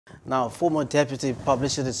Now, former Deputy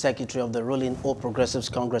Publicity Secretary of the ruling All Progressives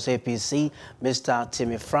Congress APC, Mr.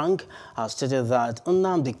 Timi Frank, has stated that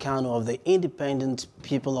Nnamdi Kanu of the Independent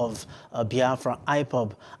People of Biafra,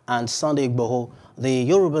 IPOB, and Sunday Igboho, the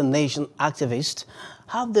Yoruba nation activist,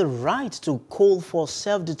 have the right to call for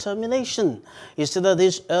self-determination. He stated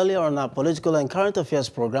this earlier on our political and current affairs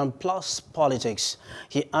program, Plus Politics.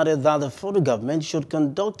 He added that the federal government should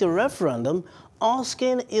conduct a referendum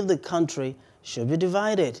asking if the country should be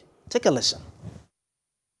divided. Take a listen.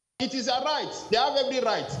 It is a right. They have every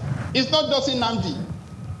right. It's not just Nnamdi.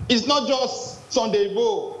 It's not just Sunday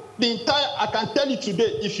Igboho. I can tell you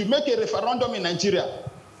today, if you make a referendum in Nigeria,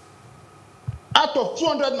 out of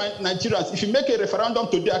 200 Nigerians, if you make a referendum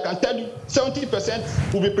today, I can tell you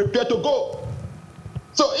 70% will be prepared to go.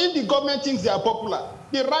 So if the government thinks they are popular,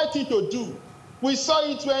 the right thing to do, we saw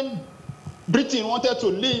it when Britain wanted to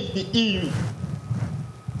leave the EU.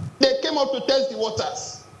 They came up to test the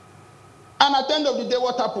waters. And at the end of the day,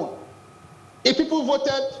 what happened? If people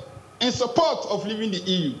voted in support of leaving the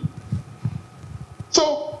EU.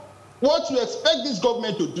 So what you expect this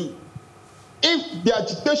government to do? If the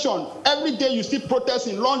agitation, every day you see protests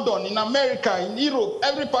in London, in America, in Europe,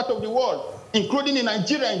 every part of the world, including in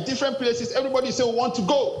Nigeria, in different places, everybody say we want to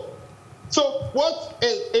go. So what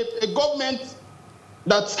a government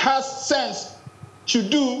that has sense should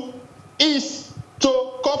do is to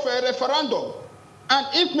call for a referendum. And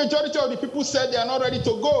if majority of the people said they are not ready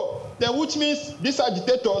to go, then which means these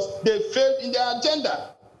agitators, they failed in their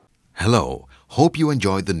agenda. Hello, hope you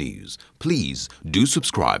enjoyed the news. Please do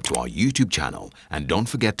subscribe to our YouTube channel and don't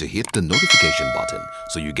forget to hit the notification button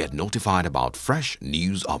so you get notified about fresh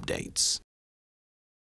news updates.